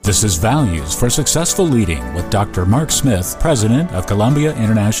This is Values for Successful Leading with Dr. Mark Smith, President of Columbia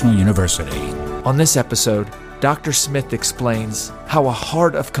International University. On this episode, Dr. Smith explains how a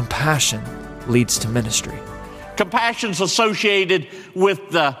heart of compassion leads to ministry. Compassion's associated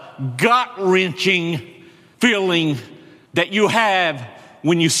with the gut-wrenching feeling that you have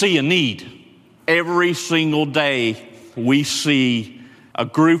when you see a need. Every single day, we see a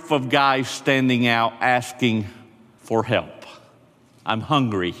group of guys standing out asking for help. I'm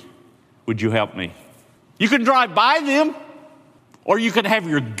hungry. Would you help me? You can drive by them, or you can have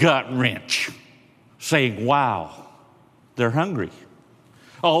your gut wrench saying, wow, they're hungry.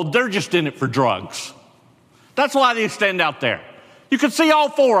 Oh, they're just in it for drugs. That's why they stand out there. You can see all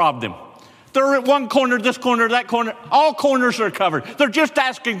four of them. They're at one corner, this corner, that corner. All corners are covered. They're just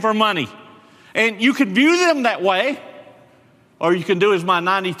asking for money. And you can view them that way, or you can do as my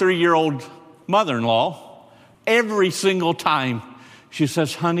 93-year-old mother-in-law. Every single time she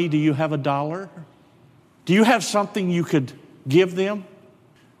says, honey, do you have $1? Do you have something you could give them?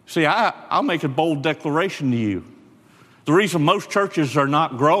 See, I'll make a bold declaration to you. The reason most churches are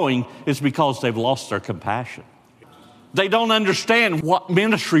not growing is because they've lost their compassion. They don't understand what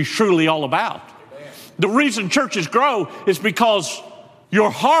ministry is truly all about. The reason churches grow is because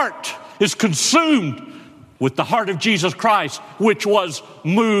your heart is consumed with the heart of Jesus Christ, which was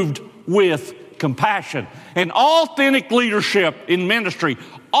moved with compassion. And authentic leadership in ministry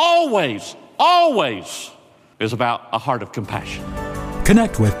always is about a heart of compassion.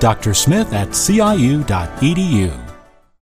 Connect with Dr. Smith at ciu.edu.